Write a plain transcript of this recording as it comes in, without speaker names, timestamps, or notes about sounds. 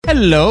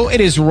Hello, it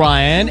is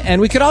Ryan,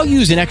 and we could all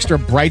use an extra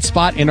bright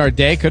spot in our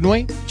day, couldn't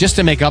we? Just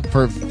to make up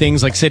for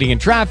things like sitting in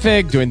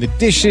traffic, doing the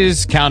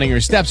dishes, counting your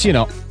steps, you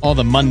know, all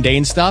the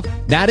mundane stuff.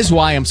 That is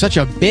why I'm such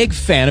a big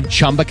fan of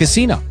Chumba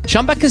Casino.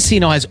 Chumba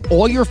Casino has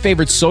all your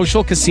favorite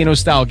social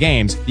casino-style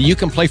games that you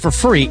can play for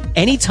free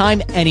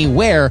anytime,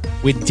 anywhere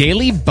with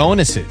daily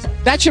bonuses.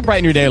 That should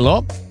brighten your day a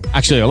little.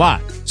 Actually, a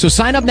lot. So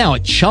sign up now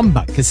at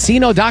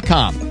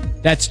ChumbaCasino.com.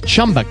 That's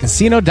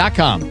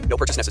ChumbaCasino.com. No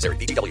purchase necessary.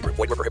 VGW Group.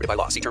 Void where prohibited by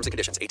law. See terms and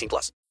conditions. 18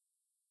 plus.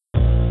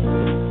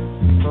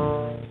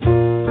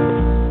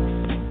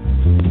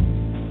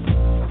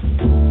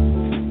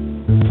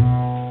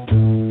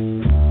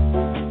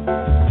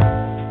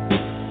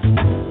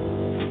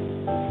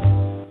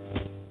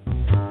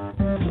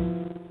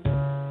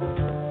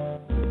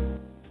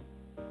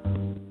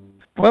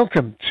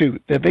 Welcome to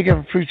the Big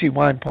and Fruity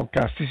Wine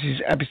Podcast. This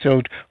is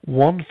episode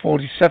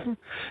 147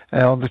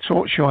 on the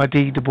Talk Show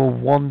ID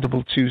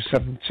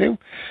 11272.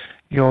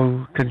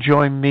 You can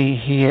join me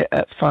here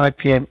at 5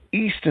 p.m.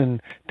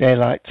 Eastern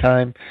Daylight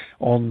Time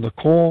on the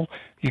call.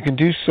 You can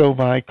do so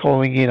by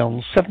calling in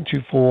on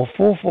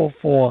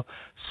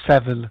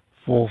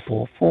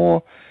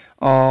 724-444-7444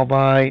 or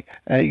by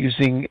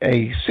using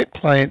a SIP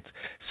client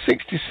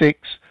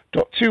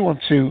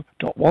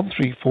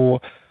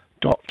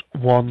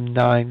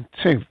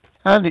 66.212.134.192.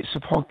 And it's a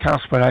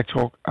podcast where I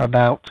talk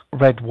about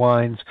red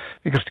wines,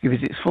 because to give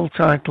it its full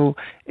title,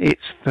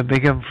 it's the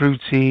Big and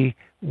Fruity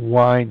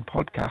Wine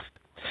Podcast.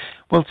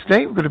 Well,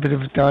 today we've got a bit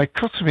of a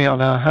dichotomy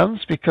on our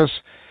hands,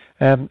 because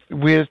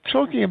we're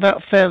talking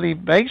about fairly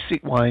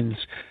basic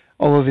wines,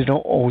 although they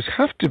don't always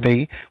have to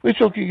be. We're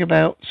talking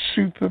about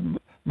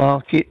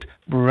supermarket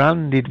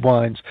branded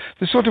wines,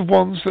 the sort of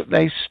ones that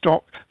they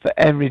stock for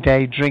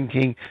everyday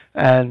drinking.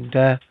 And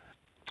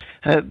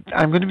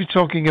I'm going to be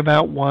talking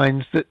about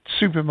wines that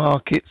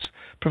supermarkets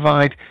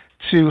provide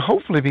to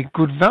hopefully be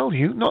good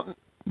value, not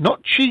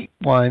cheap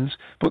wines,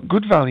 but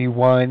good value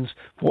wines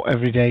for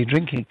everyday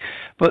drinking.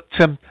 But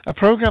a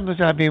program that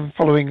I've been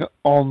following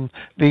on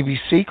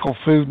BBC called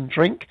Food and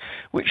Drink,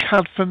 which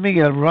had for me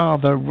a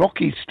rather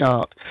rocky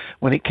start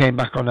when it came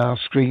back on our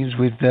screens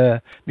with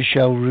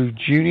Michel Roux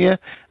Jr.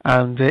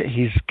 and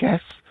his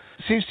guests,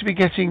 seems to be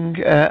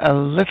getting a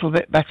little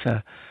bit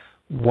better.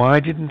 Why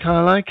didn't I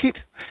like it?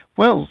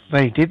 Well,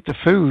 they did the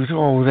food.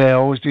 Oh, they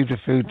always do the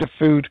food. The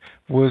food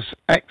was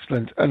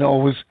excellent and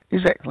always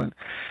is excellent.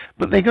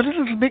 But they got a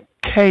little bit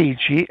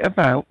cagey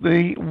about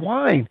the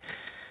wine.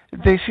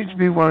 They seemed to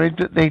be worried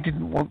that they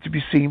didn't want to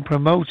be seen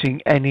promoting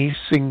any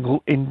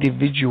single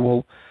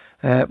individual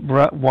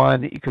wine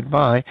that you could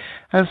buy.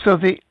 And so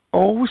they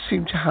always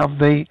seem to have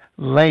the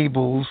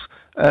labels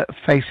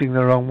facing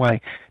the wrong way.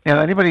 Now,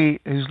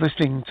 anybody who's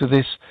listening to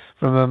this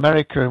from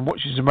America and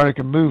watches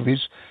American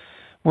movies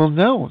will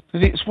know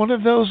that it's one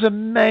of those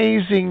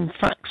amazing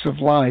facts of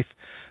life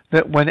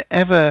that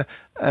whenever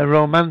a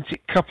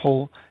romantic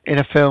couple in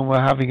a film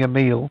are having a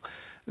meal,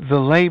 the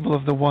label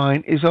of the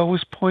wine is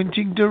always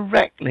pointing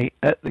directly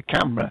at the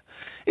camera.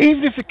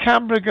 Even if the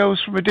camera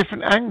goes from a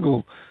different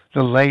angle,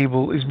 the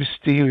label is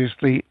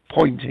mysteriously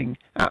pointing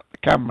at the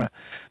camera.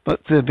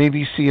 But the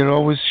BBC are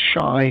always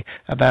shy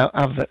about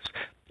adverts.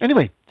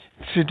 Anyway,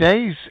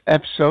 yesterday's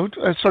episode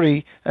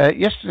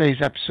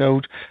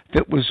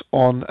that was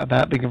on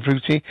about Big and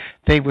Fruity,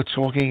 they were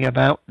talking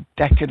about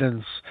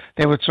decadence.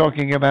 They were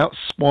talking about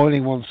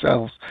spoiling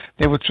oneself.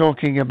 They were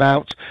talking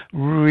about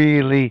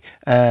really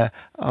a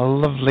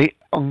lovely,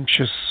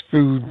 unctuous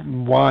food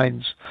and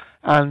wines.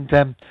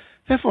 And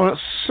therefore,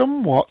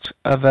 somewhat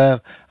of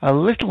a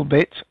little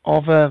bit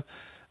of a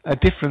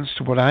difference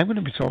to what I'm going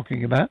to be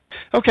talking about.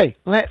 Okay,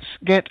 let's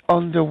get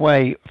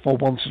underway for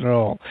once and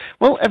all.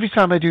 Well, every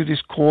time I do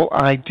this call,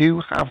 I do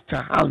have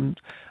to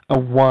hand a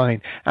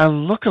wine.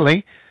 And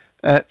luckily,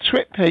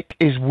 TripPick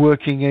is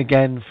working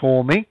again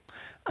for me.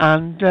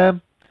 And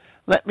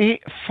let me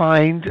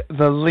find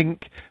the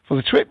link for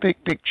the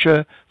TripPick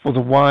picture for the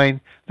wine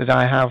that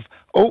I have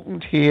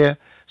opened here.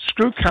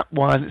 Screw cap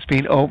wine that's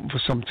been open for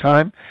some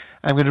time.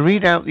 I'm going to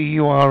read out the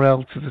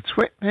URL to the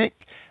TripPick,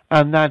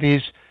 and that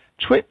is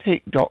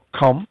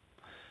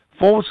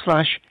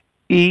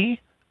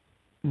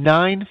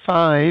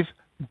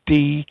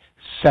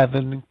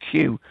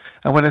twitpic.com/E95D7Q.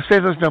 And when I say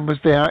those numbers,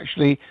 they're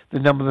actually the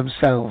number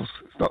themselves.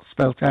 It's not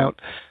spelt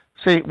out.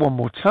 Say it one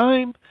more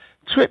time.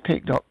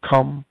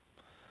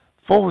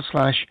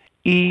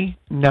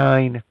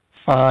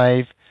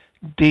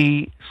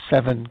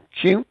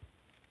 twitpic.com/E95D7Q.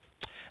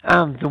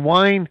 And the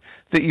wine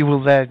that you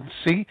will then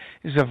see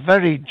is a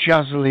very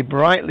jazzily,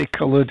 brightly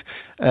coloured,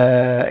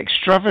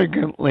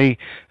 extravagantly...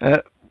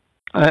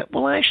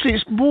 well, actually,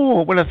 it's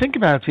more, when I think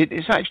about it,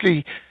 it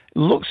actually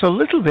looks a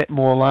little bit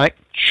more like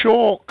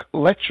chalk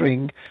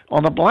lettering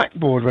on a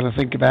blackboard when I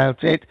think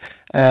about it,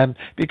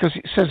 because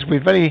it says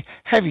with very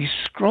heavy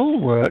scroll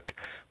work,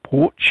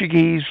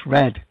 Portuguese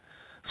red,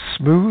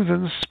 smooth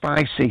and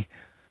spicy,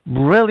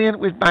 brilliant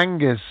with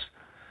bangers,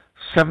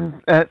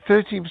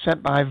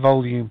 13% by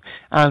volume,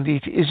 and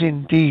it is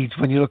indeed,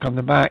 when you look on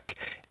the back,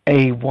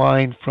 a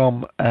wine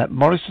from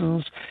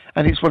Morrison's,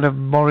 and it's one of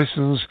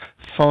Morrison's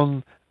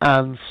fun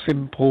and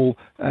simple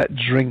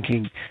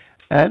drinking.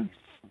 And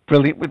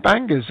brilliant with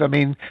bangers. I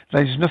mean,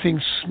 there's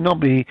nothing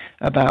snobby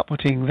about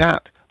putting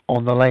that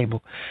on the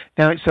label.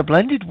 Now, it's a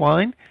blended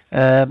wine.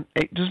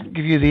 It doesn't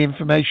give you the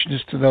information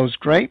as to those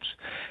grapes,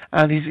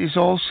 and it is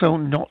also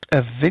not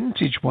a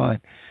vintage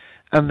wine,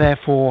 and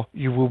therefore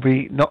you will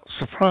be not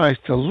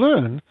surprised to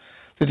learn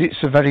that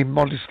it's a very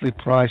modestly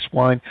priced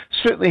wine,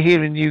 certainly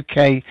here in the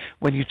UK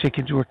when you take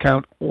into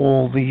account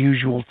all the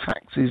usual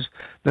taxes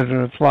that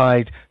are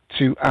applied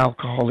to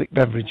alcoholic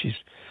beverages.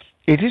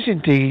 It is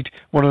indeed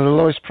one of the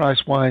lowest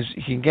priced wines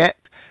you can get.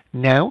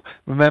 Now,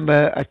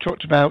 remember I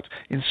talked about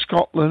in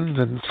Scotland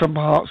and some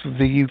parts of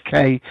the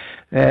UK,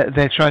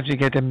 they're trying to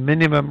get a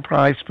minimum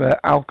price per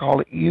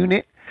alcoholic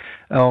unit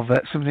of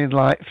something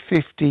like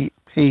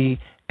 50p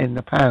in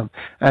the pound.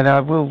 And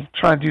I will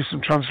try and do some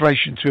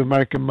translation to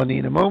American money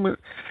in a moment.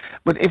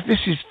 But if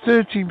this is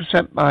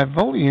 13% by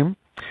volume,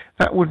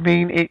 that would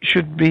mean it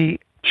should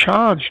be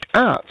charged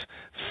at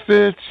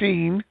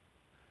 13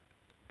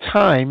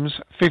 times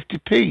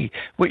 50p,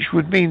 which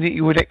would mean that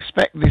you would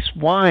expect this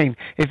wine,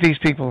 if these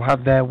people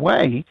had their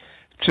way,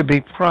 to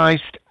be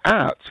priced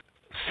at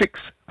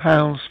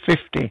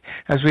 £6.50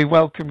 as we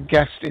welcome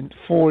guests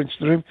four into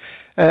the room.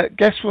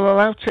 Guests will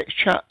allow text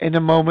chat in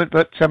a moment,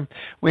 but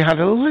we had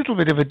a little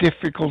bit of a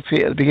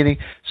difficulty at the beginning,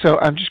 so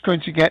I'm just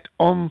going to get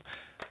on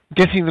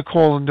getting the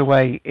call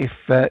underway if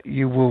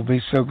you will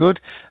be so good,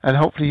 and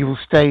hopefully you will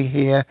stay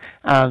here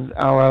and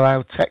I'll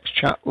allow text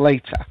chat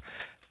later.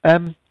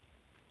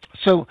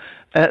 So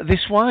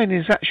this wine,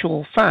 in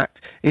actual fact,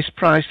 is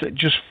priced at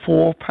just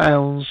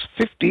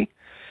 £4.50,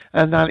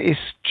 and that is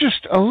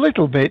just a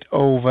little bit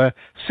over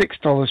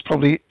 $6,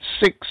 probably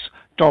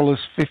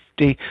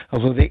 $6.50,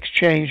 although the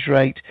exchange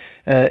rate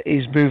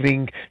is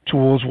moving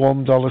towards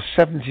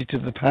 $1.70 to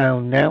the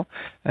pound now,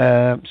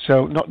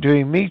 so not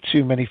doing me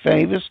too many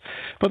favours,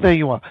 but there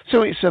you are.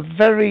 So it's a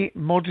very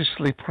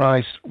modestly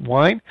priced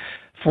wine.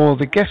 For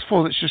the guest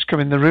four that's just come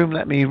in the room,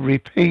 let me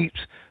repeat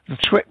the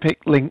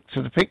TwitPic link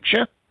to the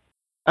picture.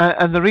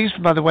 And the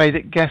reason, by the way,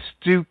 that guests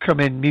do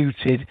come in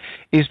muted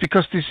is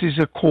because this is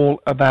a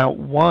call about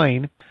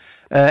wine.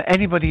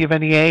 Anybody of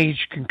any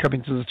age can come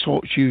into the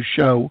Talk to You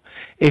show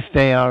if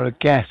they are a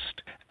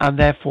guest. And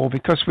therefore,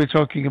 because we're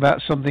talking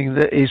about something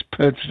that is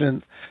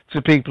pertinent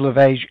to people of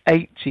age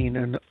 18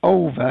 and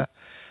over,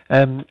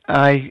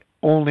 I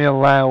only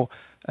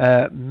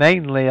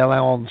mainly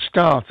allow on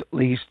start at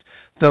least,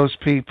 those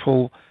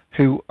people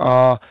who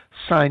are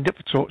signed up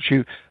for Talk to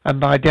You, and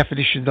by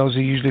definition those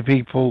are usually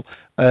people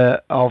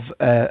of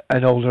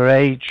an older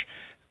age,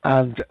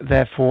 and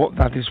therefore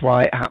that is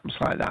why it happens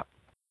like that.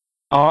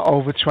 Are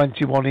over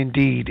 21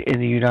 indeed in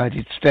the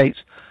United States.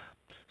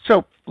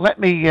 So let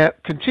me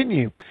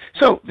continue.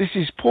 So this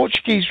is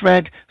Portuguese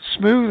Red,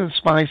 smooth and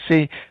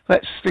spicy.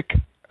 Let's stick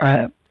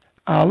our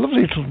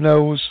lovely little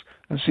nose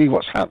and see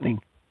what's happening.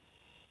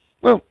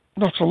 Well,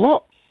 not a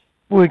lot.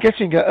 We're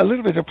getting a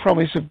little bit of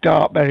promise of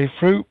dark berry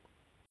fruit,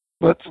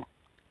 but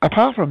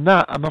apart from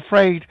that, I'm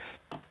afraid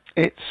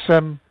it's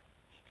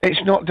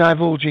not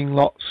divulging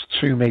lots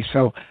to me,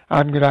 so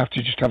I'm going to have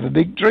to just have a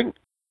big drink.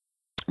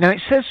 Now,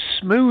 it says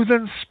smooth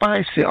and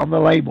spicy on the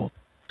label.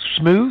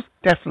 Smooth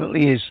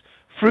definitely is.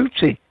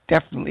 Fruity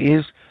definitely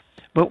is.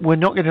 But we're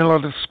not getting a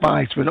lot of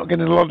spice. We're not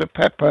getting a lot of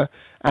pepper.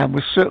 And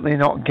we're certainly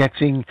not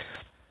getting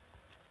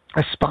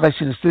a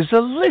spiciness. There's a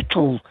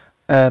little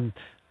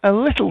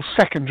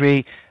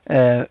secondary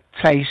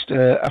taste,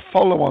 a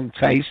follow-on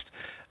taste.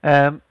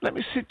 Let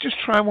me just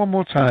try one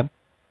more time.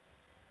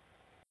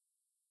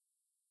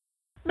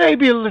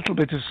 Maybe a little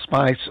bit of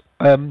spice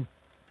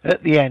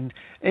at the end.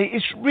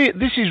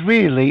 This is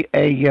really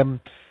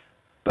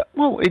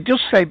it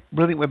does say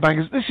brilliant with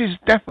bangers. This is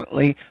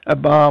definitely a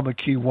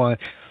barbecue wine.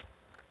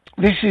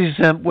 This is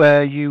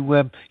where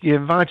you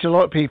invite a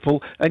lot of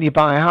people and you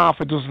buy half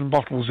a dozen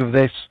bottles of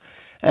this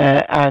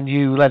and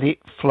you let it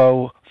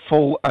flow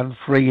full and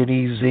free and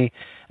easy,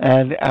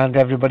 and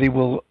everybody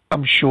will,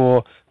 I'm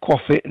sure,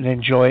 quaff it and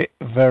enjoy it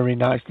very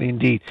nicely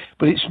indeed.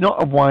 But it's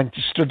not a wine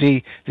to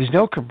study. There's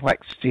no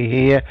complexity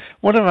here.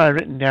 What have I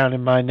written down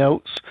in my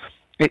notes?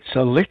 It's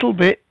a little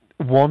bit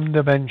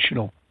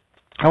one-dimensional.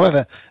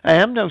 However, I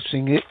am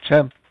noticing it.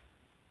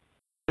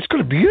 It's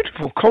got a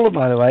beautiful colour,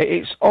 by the way.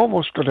 It's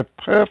almost got a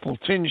purple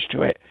tinge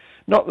to it.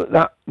 Not that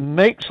that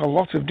makes a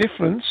lot of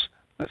difference.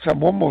 Let's have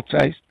one more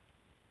taste.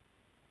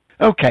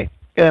 Okay,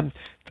 I'm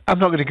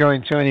not going to go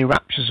into any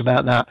raptures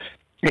about that.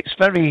 It's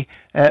very,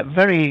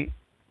 very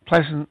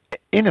pleasant,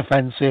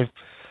 inoffensive.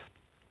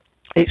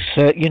 It's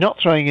you're not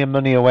throwing your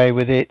money away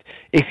with it.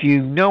 If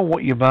you know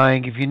what you're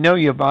buying, if you know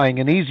you're buying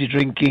an easy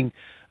drinking,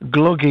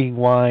 glugging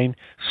wine,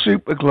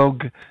 super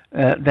glug,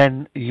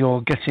 then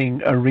you're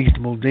getting a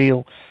reasonable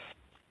deal.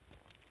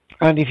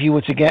 And if you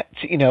were to get,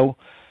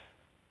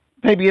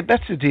 maybe a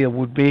better deal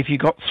would be if you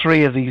got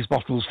 3 of these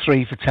bottles,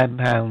 3 for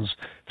 £10,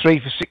 3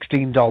 for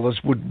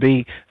 $16 would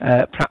be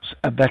perhaps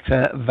a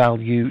better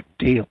value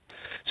deal.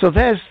 So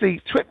there's the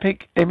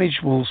TwitPic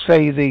image. We'll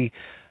say the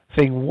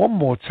thing one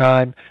more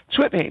time,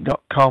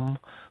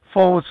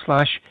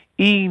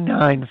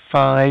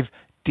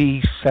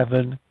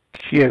 twitpic.com/E95D7K.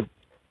 you.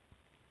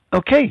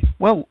 Okay,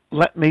 well,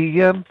 let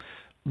me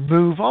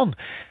move on.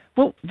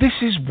 Well, this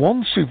is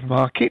one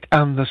supermarket,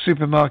 and the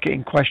supermarket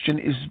in question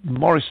is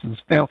Morrison's.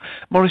 Now,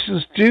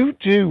 Morrison's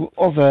do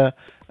other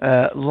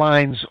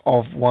lines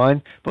of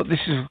wine, but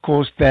this is, of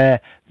course, their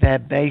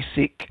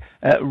basic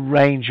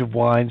range of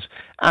wines,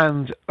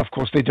 and, of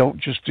course, they don't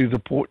just do the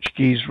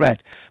Portuguese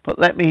red. But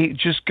let me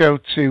just go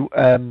to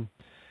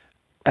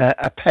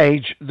a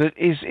page that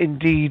is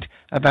indeed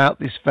about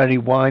this very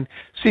wine,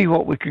 see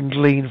what we can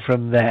glean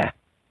from there.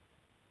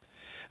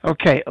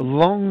 Okay, a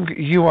long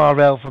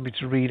URL for me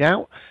to read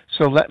out,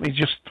 so let me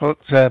just put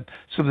some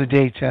of the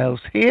details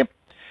here.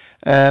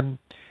 In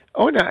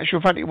actual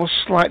fact, it was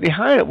slightly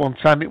higher at one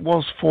time. It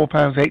was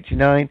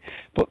 £4.89,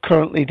 but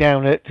currently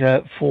down at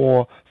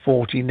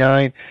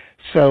 £4.49.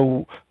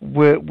 So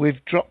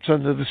we've dropped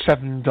under the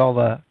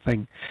 $7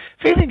 thing.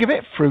 Feeling a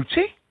bit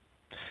fruity?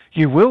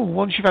 You will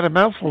once you've had a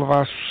mouthful of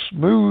our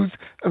smooth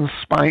and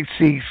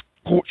spicy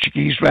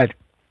Portuguese red.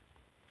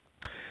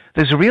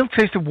 There's a real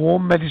taste of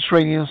warm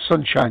Mediterranean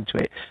sunshine to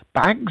it.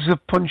 Bags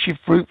of punchy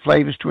fruit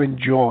flavours to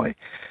enjoy.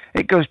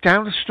 It goes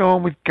down the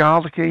storm with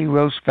garlicky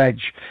roast veg,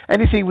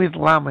 anything with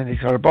lamb in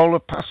it, or a bowl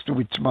of pasta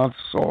with tomato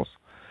sauce.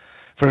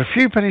 For a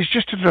few pennies,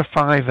 just under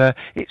 £5,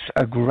 it's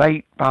a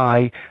great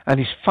buy, and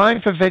is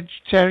fine for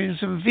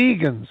vegetarians and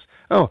vegans.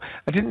 Oh,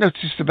 I didn't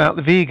notice about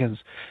the vegans,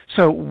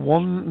 so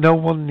no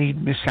one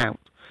need miss out.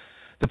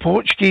 The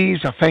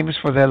Portuguese are famous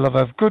for their love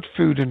of good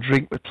food and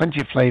drink with plenty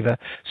of flavour,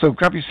 so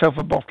grab yourself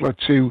a bottle or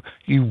two,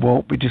 you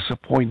won't be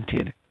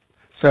disappointed.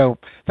 So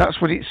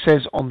that's what it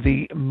says on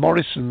the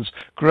Morrison's,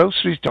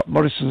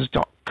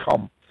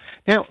 groceries.morrisons.com.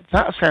 Now,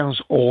 that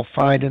sounds all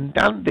fine and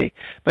dandy,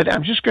 but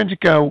I'm just going to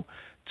go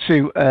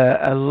to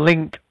a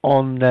link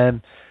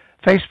on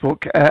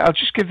Facebook. I'll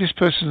just give this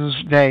person's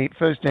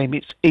first name,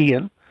 it's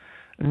Ian,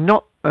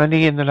 not an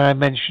Ian that I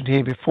mentioned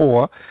here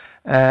before,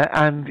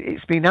 and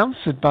it's been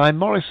answered by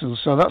Morrison,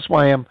 so that's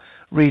why I'm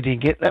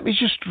reading it. Let me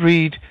just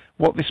read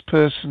what this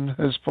person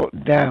has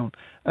put down,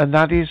 and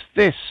that is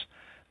this.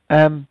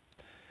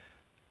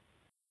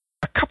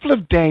 A couple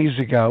of days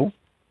ago,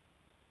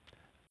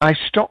 I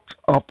stocked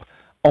up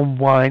on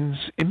wines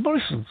in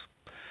Morrison's.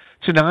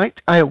 Tonight,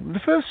 I opened the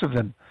first of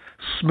them,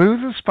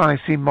 smooth and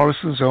spicy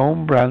Morrison's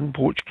own brand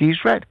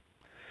Portuguese red.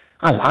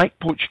 I like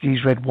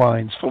Portuguese red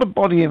wines, full of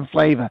body and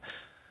flavour.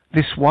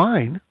 This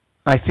wine,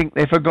 I think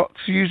they forgot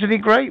to use any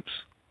grapes.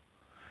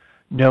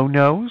 No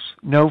nose,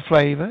 no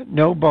flavour,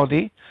 no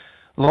body,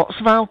 lots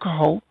of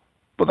alcohol,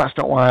 but that's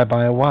not why I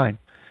buy a wine.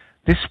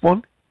 This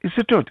one is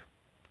a dud,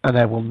 and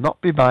I will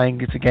not be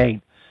buying it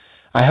again.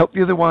 I hope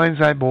the other wines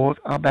I bought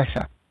are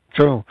better.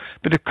 So,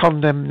 bit of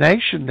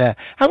condemnation there.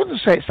 I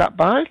wouldn't say it's that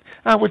bad.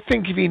 I would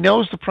think if he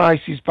knows the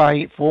price he's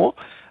buying it for,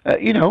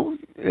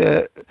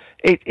 it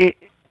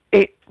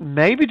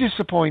may be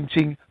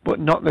disappointing, but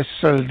not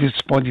necessarily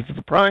disappointing for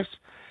the price.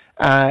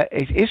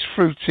 It is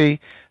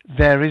fruity.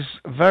 There is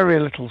very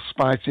little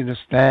spiciness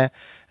there,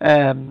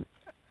 and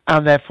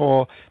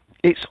therefore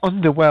it's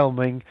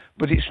underwhelming,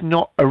 but it's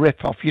not a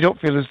rip-off. You don't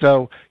feel as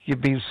though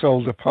you've been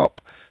sold a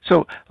pop.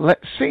 So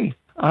let's see.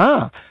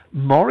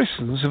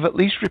 Morrison's have at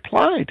least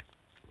replied.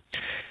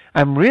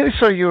 I'm really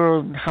sorry you're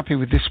unhappy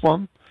with this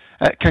one.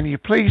 Can you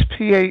please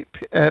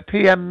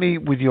PM me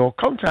with your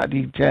contact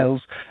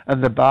details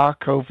and the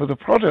barcode for the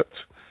product?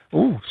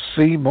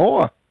 See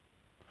more.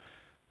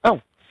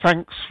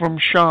 Thanks from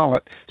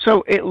Charlotte.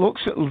 So it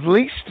looks at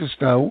least as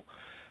though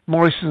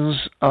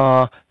Morrison's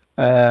are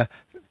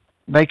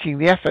making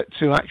the effort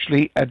to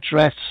actually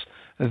address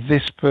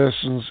this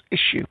person's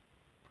issue.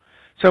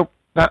 So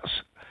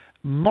that's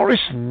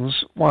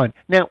Morrison's wine.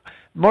 Now,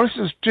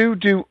 Morrison's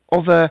do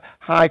other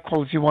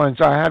high-quality wines.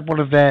 I had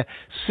one of their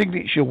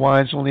signature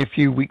wines only a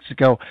few weeks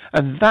ago,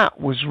 and that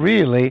was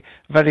really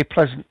very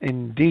pleasant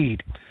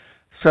indeed.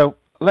 So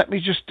let me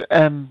just...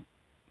 have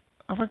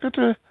I got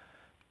a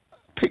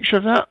picture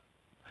of that?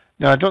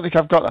 No, I don't think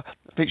I've got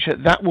a picture.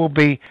 That will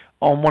be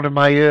on one of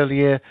my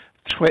earlier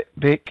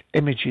TwitBic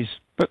images.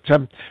 But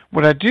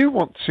what I do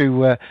want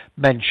to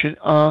mention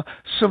are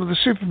some of the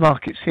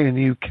supermarkets here in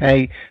the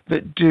UK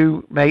that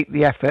do make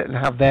the effort and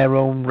have their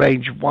own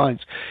range of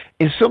wines.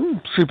 In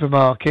some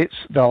supermarkets,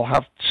 they'll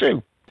have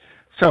two.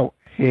 So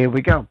here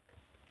we go.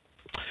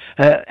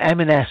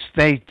 M&S,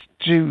 they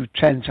do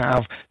tend to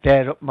have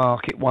their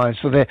upmarket wines.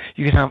 So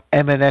you can have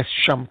M&S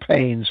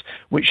champagnes,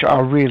 which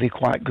are really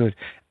quite good.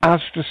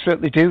 Asda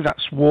certainly do.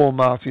 That's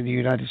Walmart in the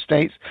United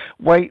States.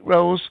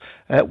 Waitrose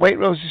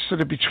is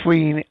sort of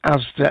between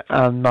Asda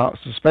and Marks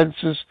and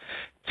Spencer's.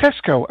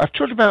 Tesco, I've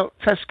talked about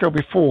Tesco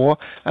before,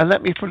 and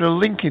let me put a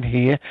link in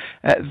here.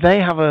 They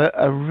have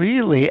a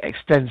really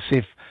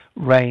extensive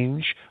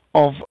range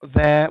of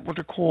their, what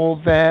I call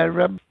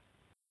their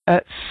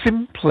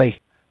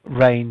Simply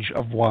range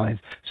of wines.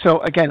 So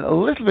again, a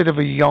little bit of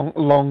a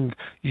long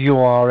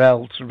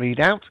URL to read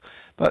out,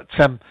 but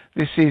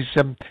this is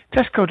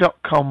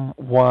tesco.com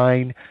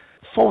wine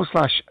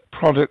 /products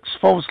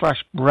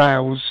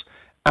 /browse,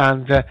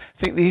 And I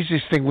think the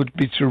easiest thing would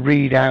be to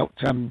read out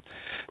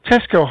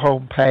Tesco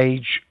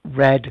homepage,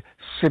 Red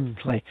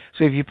Simply.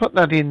 So if you put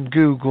that in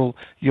Google,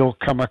 you'll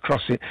come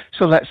across it.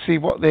 So let's see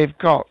what they've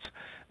got.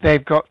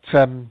 They've got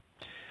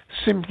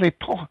Simply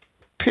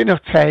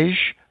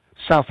Pinotage,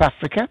 South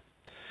Africa,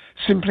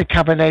 Simply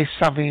Cabernet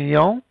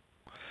Sauvignon,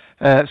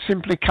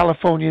 Simply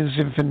Californian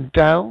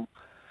Zinfandel,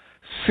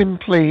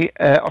 Simply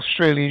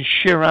Australian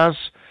Shiraz,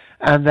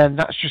 and then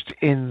that's just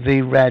in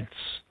the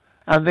reds.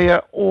 And they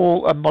are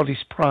all a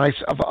modest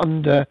price of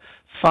under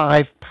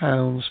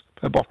 £5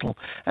 per bottle.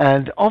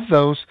 And of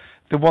those,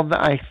 the one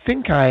that I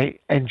think I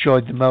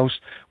enjoyed the most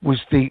was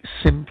the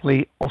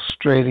Simply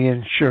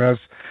Australian Shiraz,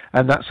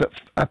 and that's at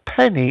a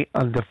penny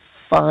under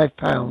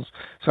 £5.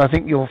 So I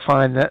think you'll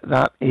find that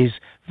that is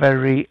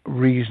very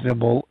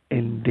reasonable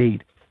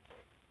indeed.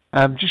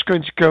 I'm just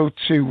going to go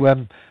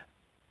to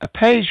a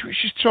page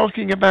which is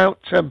talking about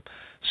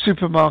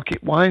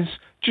supermarket wines,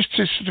 just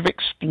to sort of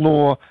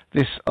explore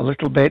this a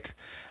little bit.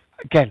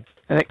 Again,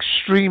 an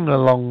extremely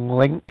long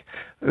link,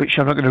 which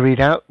I'm not going to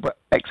read out, but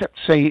except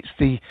to say it's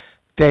the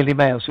Daily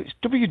Mail. So it's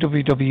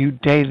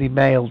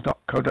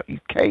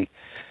www.dailymail.co.uk.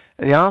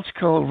 The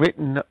article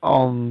written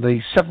on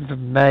the 7th of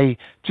May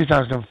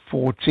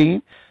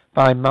 2014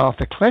 by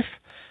Martha Cliff.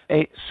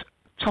 It's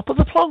top of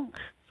the plonk.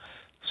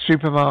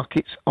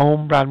 Supermarkets'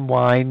 own brand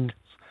wine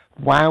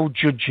wow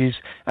judges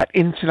at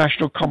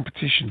international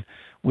competition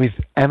with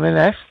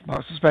M&S,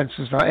 Marks and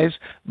Spencer's that is,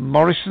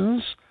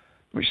 Morrison's,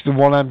 which is the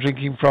one I'm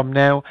drinking from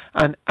now,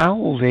 and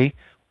Aldi,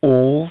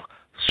 all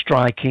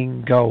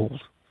striking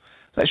gold.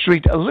 Let's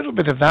read a little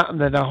bit of that, and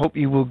then I hope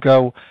you will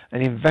go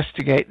and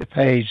investigate the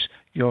page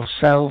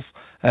yourself,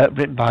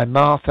 written by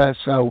Martha.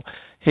 So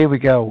here we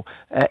go.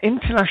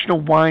 International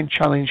Wine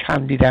Challenge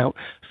handed out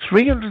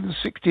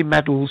 360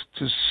 medals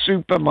to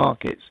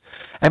supermarkets.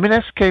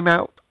 M&S came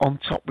out on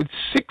top with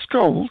 6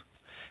 gold,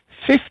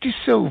 50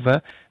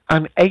 silver,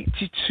 and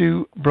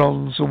 82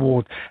 bronze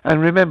awards. And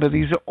remember,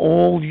 these are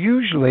all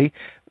usually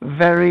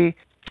very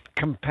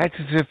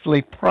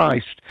competitively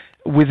priced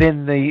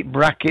within the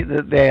bracket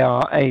that they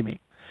are aiming.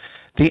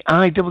 The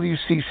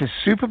IWC says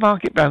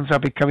supermarket brands are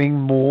becoming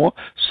more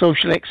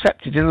socially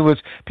accepted. In other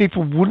words,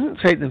 people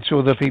wouldn't take them to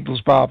other people's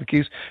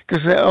barbecues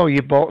because they, oh,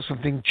 you bought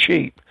something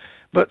cheap.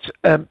 But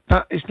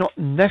that is not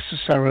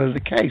necessarily the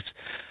case.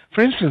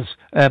 For instance,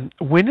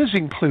 winners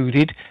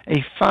included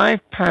a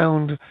 £5,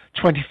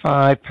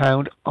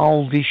 £25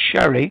 Aldi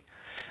Sherry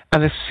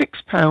and a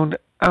 £6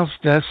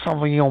 Asda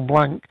Sauvignon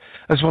Blanc,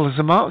 as well as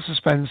the Marks and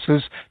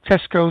Spencer's,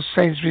 Tesco's,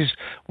 Sainsbury's,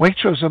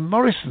 Waitrose and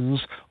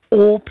Morrison's,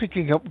 all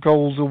picking up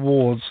gold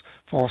awards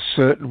for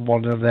certain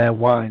one of their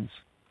wines.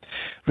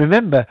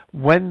 Remember,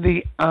 when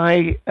the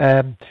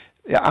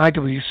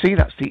IWC,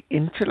 that's the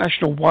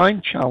International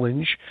Wine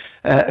Challenge,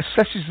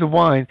 assesses the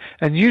wine,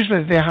 and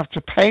usually they have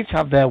to pay to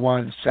have their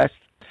wine assessed,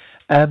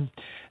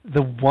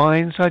 the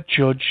wines are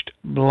judged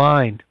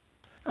blind.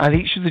 And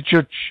each of the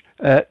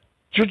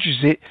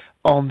judges it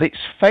on its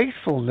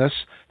faithfulness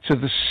to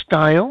the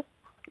style,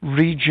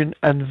 region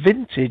and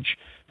vintage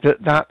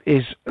that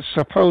is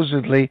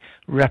supposedly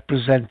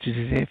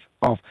representative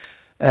of.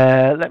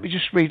 Let me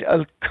just read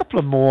a couple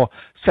of more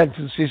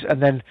sentences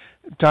and then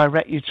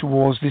direct you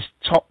towards this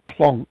top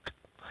plonk.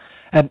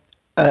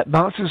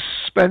 Marks and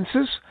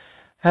Spencer's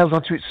held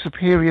on to its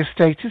superior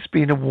status,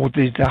 being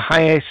awarded the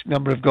highest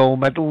number of gold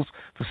medals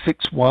for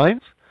 6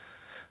 wines.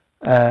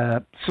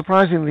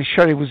 Surprisingly,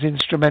 Sherry was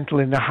instrumental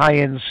in the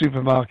high-end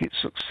supermarket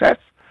success,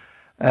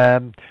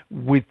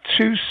 with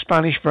 2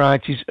 Spanish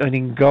varieties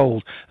earning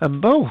gold,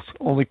 and both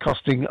only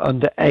costing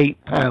under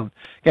 £8.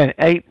 Again,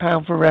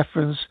 £8 for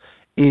reference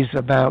is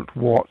about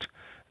what?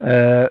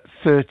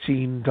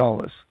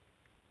 $13.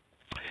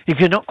 If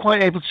you're not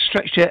quite able to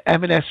stretch your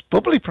M&S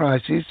bubbly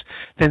prices,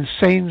 then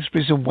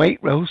Sainsbury's and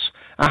Waitrose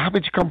are happy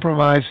to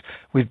compromise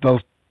with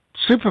both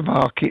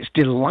supermarkets,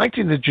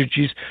 delighting the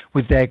judges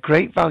with their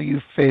great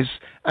value fizz,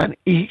 and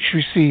each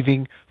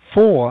receiving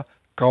 4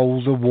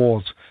 gold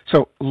awards.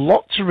 So, a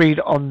lot to read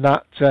on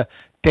that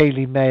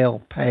Daily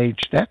Mail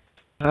page there.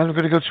 And I'm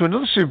going to go to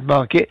another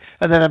supermarket,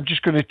 and then I'm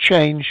just going to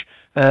change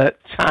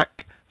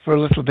tack for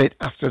a little bit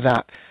after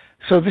that.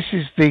 So this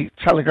is the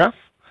Telegraph,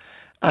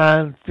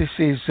 and this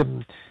is,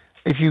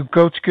 if you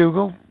go to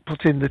Google,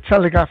 put in the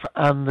Telegraph,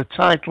 and the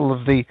title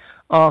of the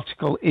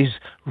article is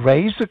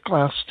Raise the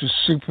Glass to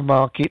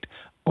Supermarket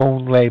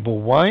Own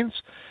Label Wines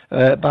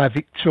by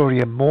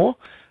Victoria Moore.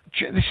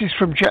 This is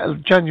from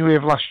January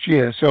of last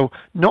year, so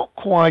not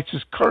quite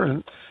as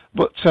current,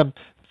 but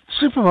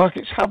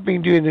supermarkets have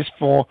been doing this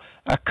for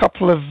a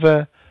couple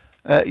of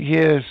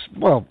years,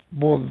 well,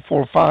 more than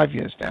 4 or 5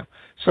 years now.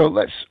 So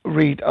let's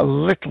read a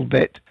little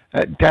bit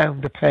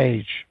down the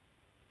page.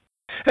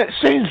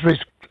 Sainsbury's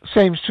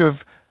seems to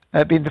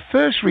have been the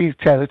first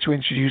retailer to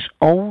introduce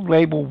own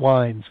label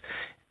wines.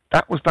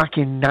 That was back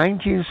in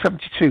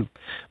 1972,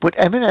 but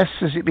M&S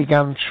says it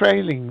began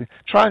trialing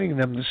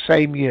them the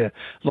same year,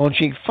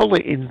 launching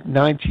fully in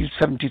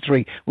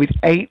 1973 with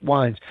 8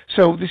 wines.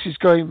 So this is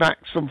going back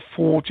some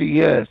 40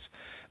 years.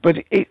 But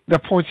the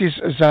point is,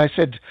 as I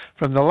said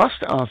from the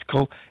last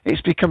article,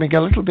 it's becoming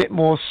a little bit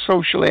more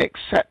socially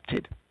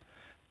accepted.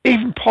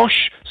 Even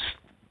posh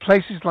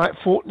places like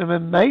Fortnum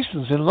and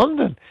Masons in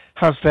London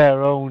has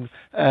their own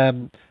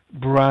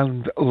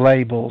brand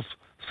labels.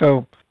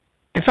 So,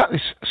 in fact,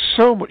 there's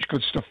so much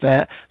good stuff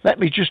there. Let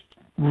me just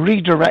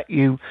redirect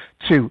you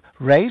to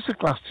Raise a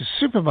Glass to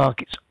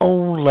Supermarket's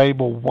own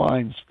label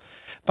wines.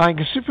 Buying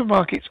a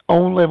supermarket's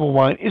own label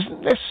wine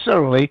isn't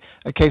necessarily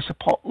a case of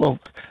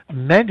potluck.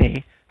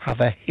 Many have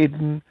a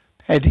hidden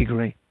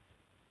pedigree.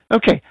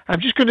 Okay,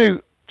 I'm just going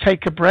to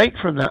take a break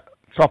from that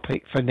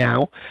topic for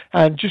now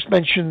and just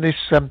mention this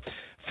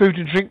food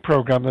and drink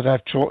program that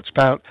I've talked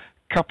about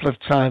a couple of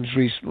times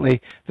recently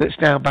that's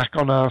now back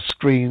on our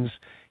screens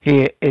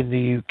here in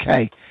the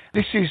UK.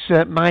 This is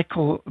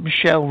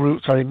Michel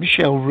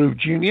Roux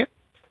Jr.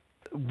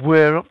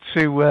 We're up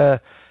to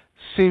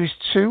Series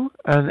 2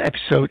 and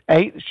Episode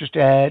 8 that's just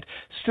aired,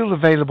 still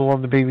available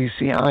on the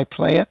BBC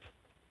iPlayer.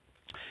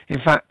 In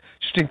fact,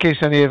 just in case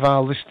any of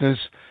our listeners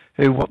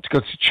who want to go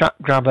to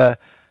ChatGrabber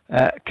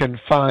can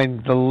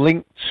find the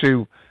link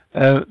to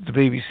the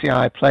BBC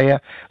iPlayer,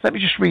 let me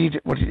just read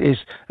what it is.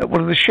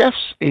 One of the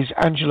chefs is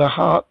Angela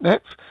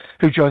Hartnett,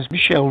 who joins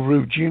Michel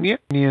Roux Jr.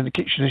 in the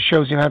kitchen and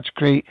shows him how to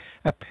create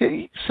a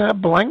pizza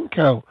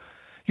blanco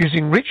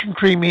using rich and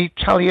creamy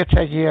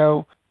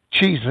tagliatelle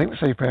cheese. I think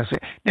that's how you pronounce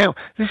it. Now,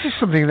 this is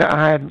something that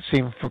I hadn't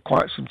seen for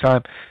quite some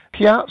time.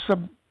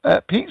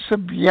 Pizza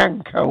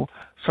Bianco,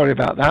 sorry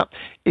about that,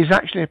 is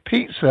actually a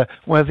pizza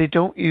where they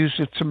don't use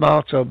a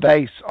tomato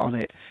base on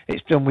it.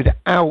 It's done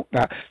without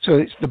that. So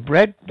it's the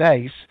bread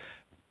base,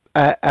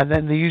 and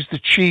then they use the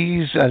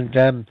cheese,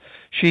 and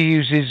she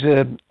uses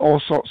all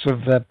sorts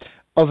of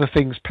other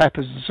things,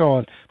 peppers and so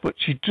on, but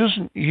she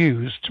doesn't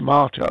use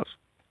tomatoes.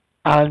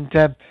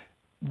 And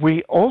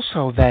we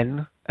also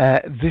then,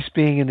 this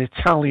being an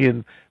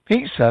Italian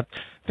pizza,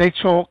 they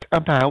talk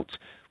about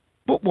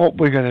what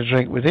we're going to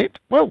drink with it.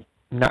 Well,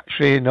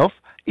 naturally enough,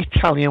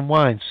 Italian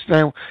wines.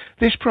 Now,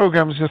 this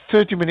program is a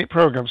 30-minute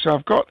program, so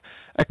I've got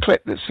a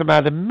clip that's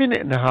about a minute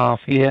and a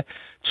half here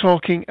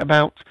talking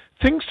about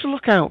things to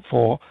look out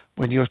for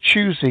when you're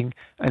choosing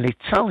an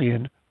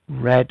Italian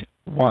red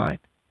wine.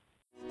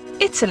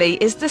 Italy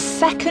is the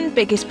second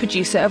biggest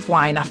producer of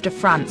wine after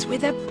France,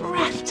 with a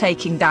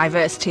breathtaking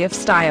diversity of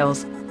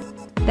styles.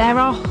 There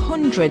are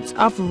hundreds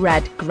of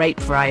red grape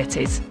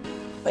varieties.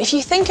 But if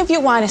you think of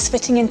your wine as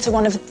fitting into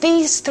one of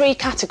these three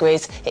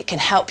categories, it can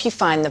help you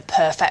find the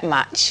perfect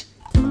match.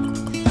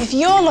 If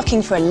you're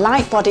looking for a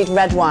light-bodied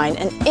red wine,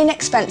 an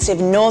inexpensive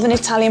Northern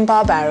Italian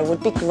Barbera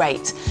would be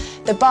great.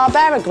 The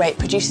Barbera grape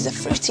produces a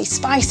fruity,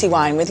 spicy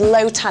wine with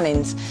low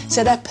tannins,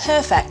 so they're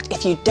perfect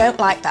if you don't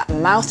like that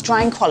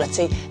mouth-drying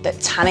quality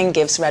that tannin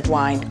gives red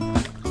wine.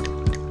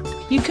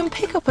 You can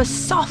pick up a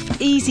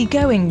soft,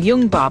 easy-going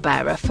young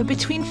Barbera for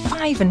between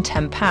 £5 and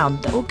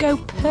 £10 that will go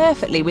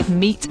perfectly with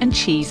meat and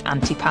cheese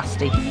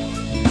antipasti.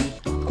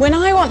 When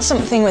I want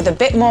something with a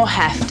bit more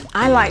heft,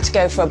 I like to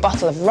go for a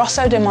bottle of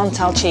Rosso di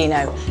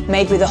Montalcino,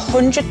 made with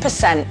 100%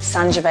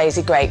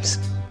 Sangiovese grapes,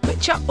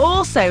 which are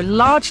also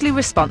largely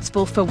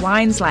responsible for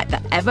wines like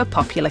the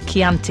ever-popular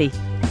Chianti.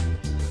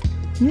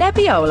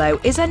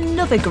 Nebbiolo is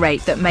another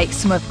grape that makes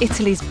some of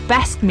Italy's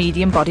best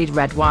medium-bodied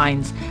red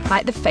wines,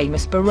 like the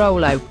famous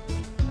Barolo.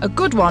 A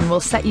good one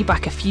will set you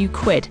back a few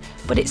quid,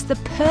 but it's the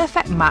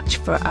perfect match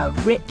for a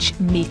rich,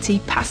 meaty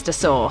pasta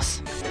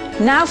sauce.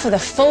 Now for the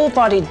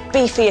full-bodied,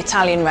 beefy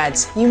Italian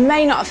reds. You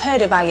may not have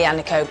heard of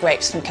Aglianico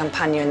grapes from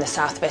Campania in the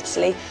south of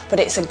Italy, but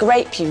it's a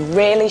grape you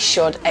really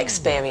should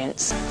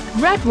experience.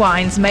 Red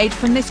wines made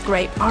from this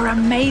grape are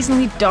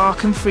amazingly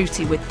dark and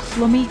fruity with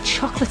plummy,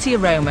 chocolatey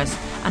aromas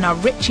and are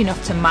rich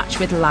enough to match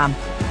with lamb.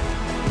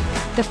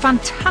 The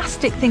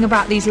fantastic thing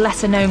about these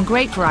lesser-known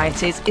grape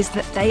varieties is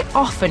that they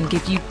often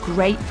give you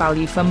great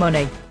value for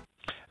money.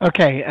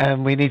 Okay,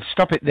 and we need to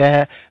stop it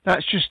there.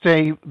 That's just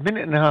a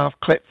minute and a half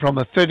clip from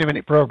a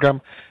 30-minute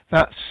program.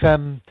 That's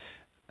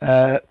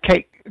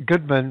Kate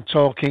Goodman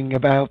talking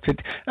about it.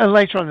 And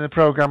later on in the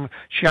program,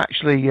 she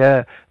actually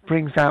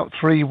brings out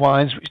three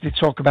wines, which they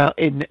talk about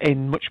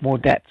in much more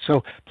depth.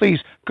 So please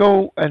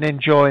go and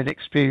enjoy and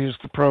experience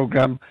the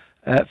program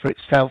for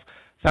itself.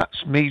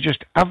 That's me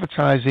just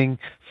advertising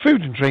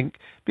food and drink,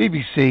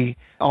 BBC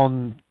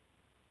on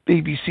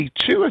BBC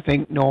Two, I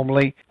think,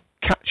 normally.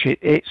 Catch it.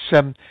 It's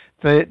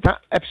that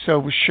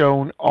episode was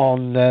shown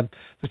on the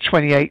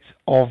 28th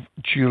of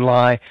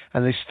July,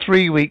 and there's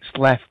 3 weeks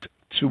left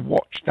to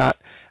watch that,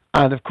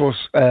 and of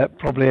course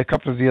probably a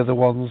couple of the other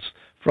ones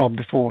from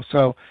before.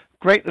 So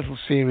great little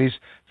series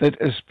that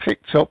has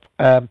picked up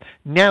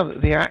now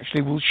that they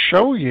actually will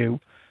show you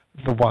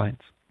the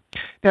wines.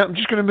 Now I'm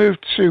just going to move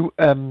to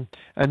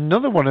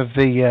another one of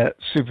the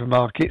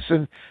supermarkets,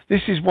 and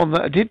this is one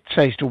that I did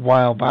taste a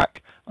while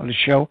back on the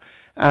show,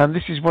 and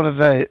this is one of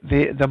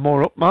the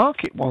more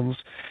upmarket ones.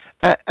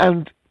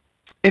 And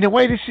in a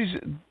way,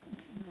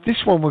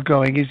 this one we're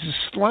going is a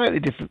slightly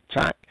different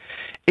tack.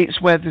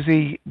 It's where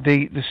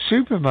the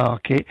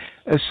supermarket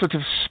has sort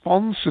of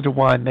sponsored a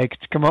winemaker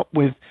to come up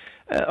with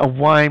a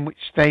wine which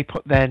they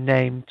put their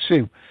name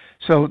to.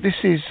 So this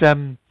is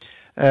the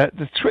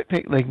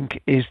TwitPic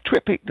link is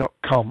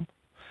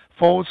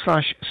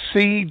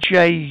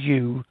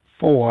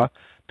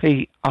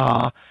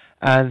twitpic.com/CJU4PR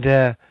and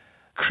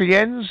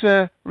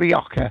Crienza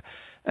Rioja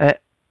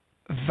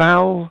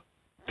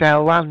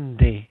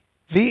Valdelandi.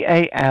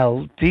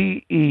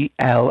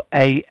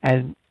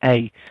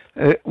 Valdelana,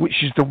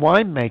 which is the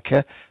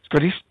winemaker. It's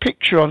got his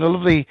picture on a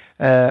lovely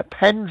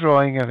pen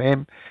drawing of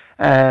him,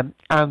 and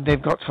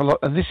they've got a lot.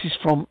 And this is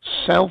from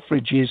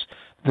Selfridges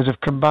that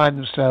have combined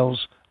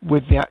themselves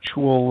with the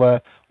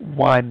actual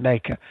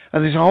winemaker.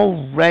 And there's a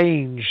whole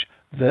range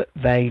that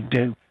they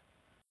do.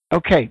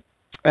 Okay,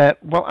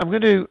 well, I'm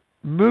going to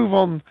move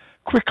on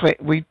quickly.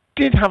 We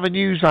did have a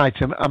news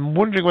item. I'm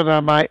wondering whether I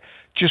might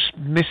just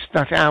miss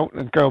that out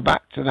and go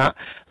back to that.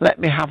 Let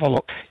me have a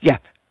look. Yeah,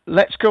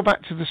 let's go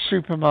back to the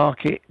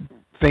supermarket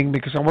thing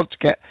because I want to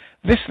get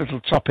this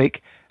little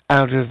topic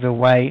out of the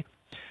way.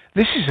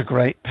 This is a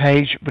great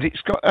page, but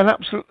it's got an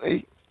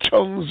absolutely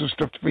tons of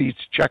stuff for you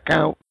to check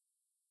out.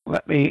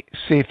 Let me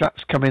see if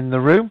that's come in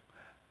the room.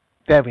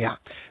 There we are.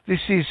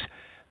 This is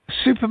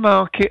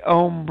Supermarket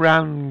Own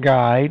Brand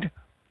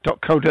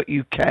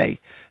Guide.co.uk.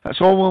 That's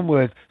all one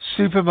word,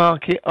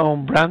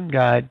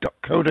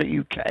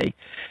 supermarketownbrandguide.co.uk.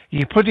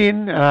 You put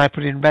in, and I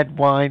put in red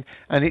wine,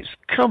 and it's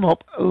come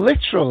up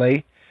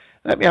literally,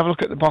 let me have a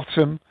look at the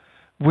bottom,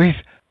 with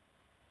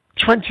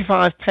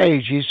 25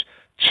 pages,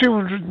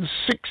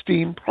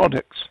 216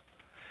 products.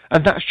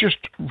 And that's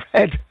just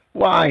red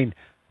wine,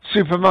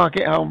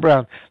 supermarket own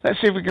brand.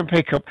 Let's see if we can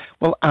pick up.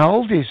 Well,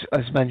 Aldi's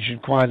has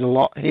mentioned quite a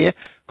lot here,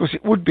 because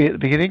it would be at the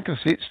beginning,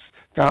 because it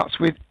starts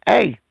with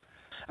A.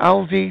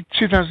 Aldi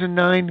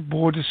 2009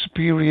 Border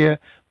Superior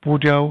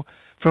Bordeaux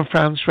from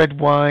France red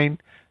wine,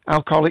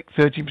 alcoholic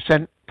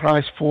 30%,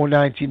 price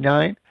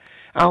 $4.99.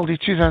 Aldi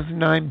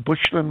 2009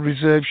 Bushland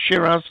Reserve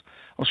Shiraz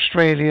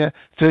Australia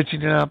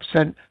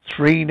 13.5%,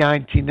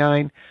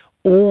 $3.99.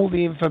 All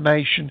the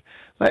information.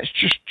 Let's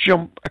just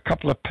jump a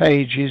couple of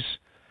pages.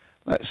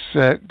 Let's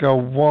go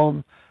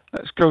one.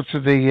 Let's go to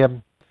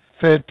the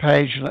third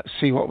page and let's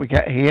see what we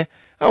get here.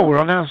 Oh, we're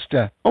on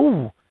Asda.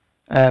 Oh,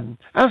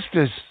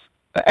 Asda's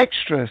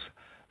Extras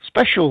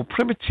Special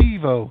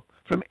Primitivo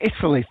from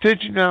Italy,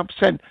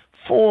 39%,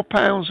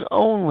 £4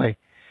 only.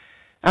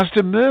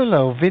 Asda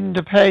Merlot Vin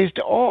de Pays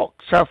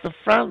d'Orc, south of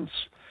France.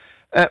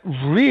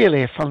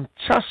 Really a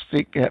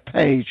fantastic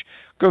page.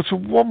 Go to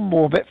one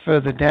more bit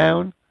further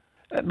down.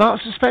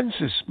 Marks &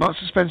 Spencer's.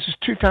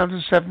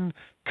 2007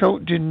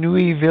 Côte de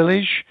Nuit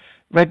Village,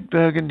 red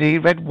Burgundy,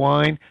 red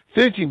wine,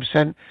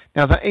 13%.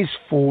 Now that is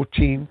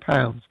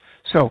 £14.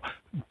 So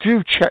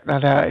do check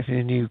that out if you're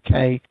in the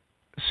UK.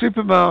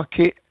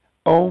 Supermarket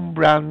Own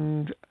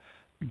Brand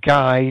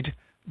Guide.co.uk.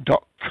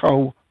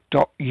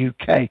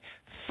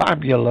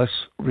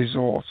 Fabulous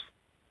resource.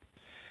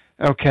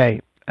 Okay,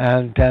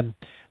 and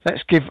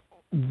let's give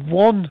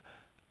one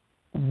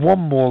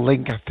more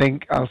link, I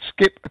think. I'll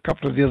skip a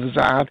couple of the others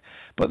I had,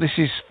 but this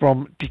is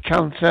from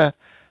Decanter,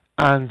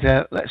 and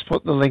let's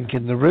put the link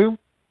in the room.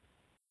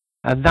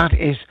 And that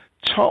is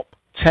Top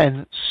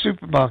 10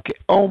 Supermarket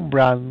Own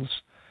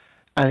Brands,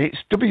 and it's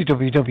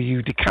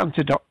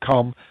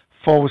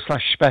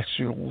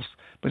www.decanter.com/specials.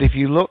 But if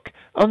you look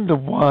under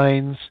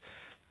wines,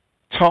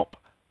 top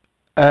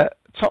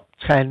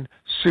 10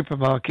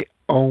 supermarket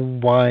own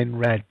wine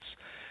reds.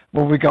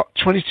 Well, we got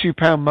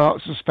 £22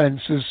 Marks &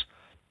 Spencer's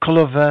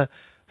Clover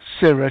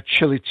Syrah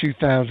Chili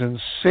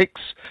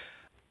 2006.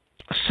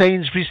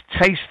 Sainsbury's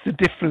Taste the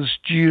Difference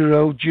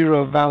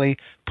Douro Valley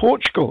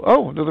Portugal.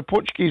 Oh, another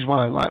Portuguese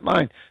wine like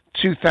mine.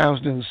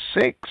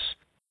 2006.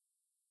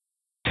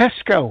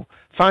 Tesco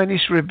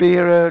Finest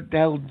Ribera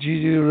del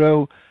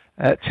Douro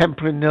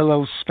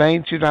Tempranillo,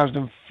 Spain,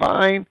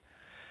 2005.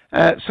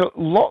 So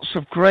lots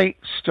of great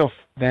stuff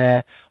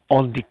there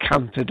on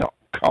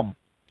decanter.com.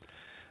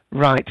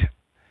 Right.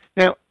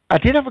 Now, I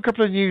did have a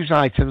couple of news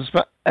items,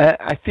 but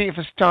I think if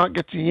I start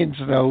getting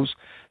into those,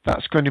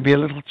 that's going to be a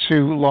little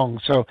too long.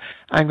 So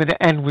I'm going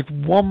to end with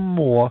one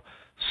more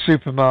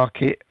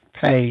supermarket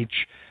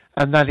page,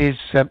 and that is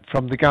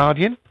from The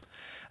Guardian.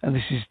 And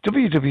this is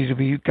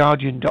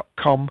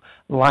www.guardian.com,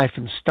 Life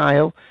and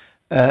Style.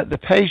 The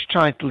page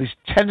title is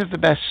 10 of the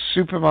best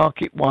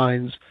supermarket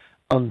wines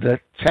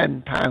under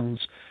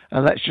 £10.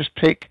 And let's just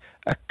pick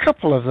a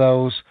couple of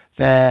those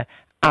there,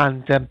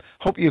 and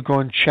hope you go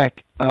and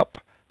check up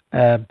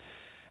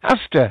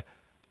Asda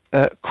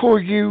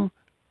Coryu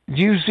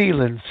New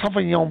Zealand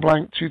Sauvignon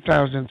Blanc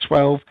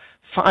 2012,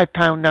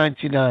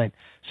 £5.99.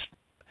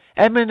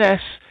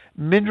 M&S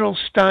Mineral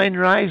Stein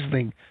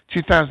Riesling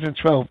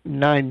 2012,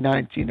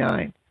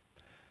 $9.99.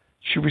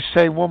 Should we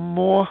say one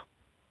more?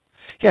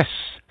 Yes,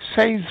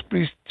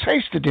 Sainsbury's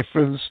Taste the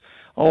Difference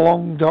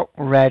Long Dock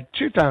Red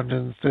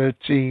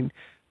 2013,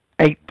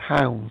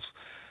 £8.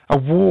 A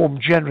warm,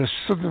 generous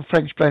southern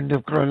French blend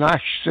of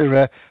Grenache,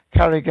 Syrah,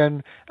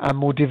 Carrigan and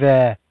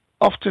Maudiver.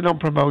 Often on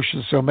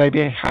promotion, so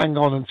maybe hang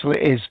on until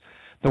it is.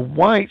 The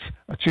white,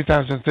 a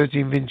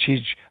 2013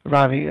 vintage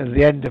arriving at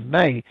the end of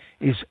May,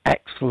 is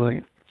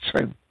excellent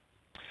too.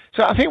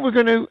 So I think we're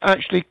going to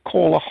actually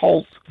call a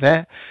halt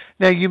there.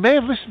 Now, you may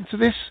have listened to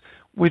this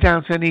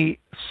without any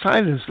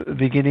silence at the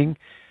beginning,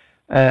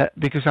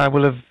 because I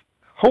will have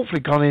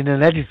hopefully gone in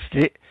and edited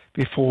it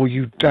before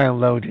you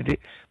downloaded it.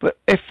 But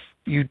if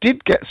you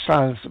did get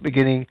silence at the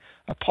beginning,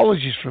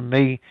 apologies from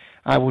me.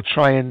 I will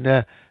try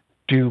and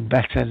do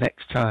better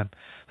next time.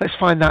 Let's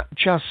find that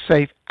just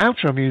safe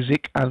outro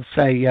music and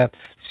say, this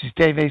is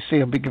Dave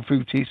AC on Big and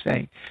Fruity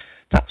saying,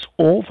 that's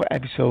all for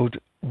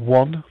episode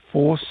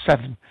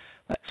 147.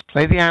 Let's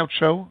play the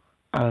outro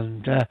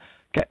and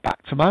get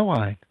back to my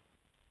wine.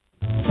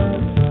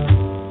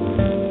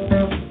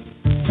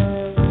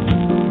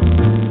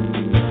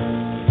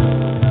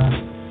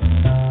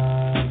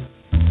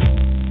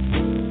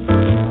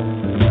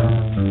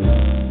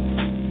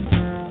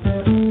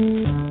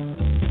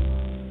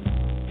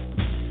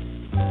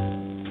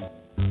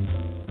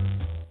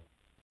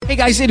 Hey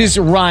guys, it is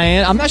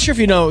Ryan. I'm not sure if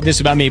you know this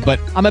about me, but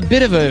I'm a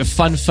bit of a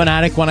fun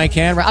fanatic when I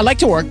can. I like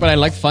to work, but I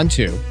like fun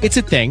too. It's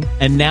a thing.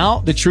 And now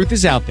the truth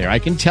is out there. I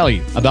can tell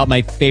you about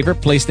my favorite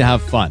place to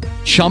have fun.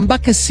 Chumba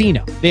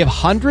Casino. They have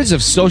hundreds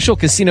of social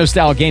casino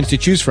style games to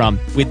choose from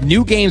with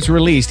new games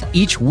released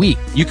each week.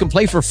 You can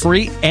play for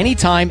free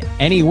anytime,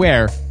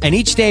 anywhere. And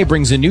each day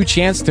brings a new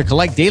chance to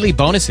collect daily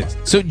bonuses.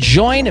 So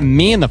join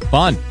me in the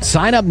fun.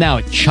 Sign up now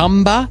at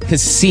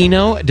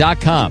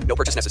ChumbaCasino.com. No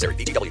purchase necessary.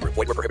 VGW Group.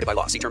 Void where prohibited by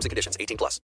law. See terms and conditions. 18+.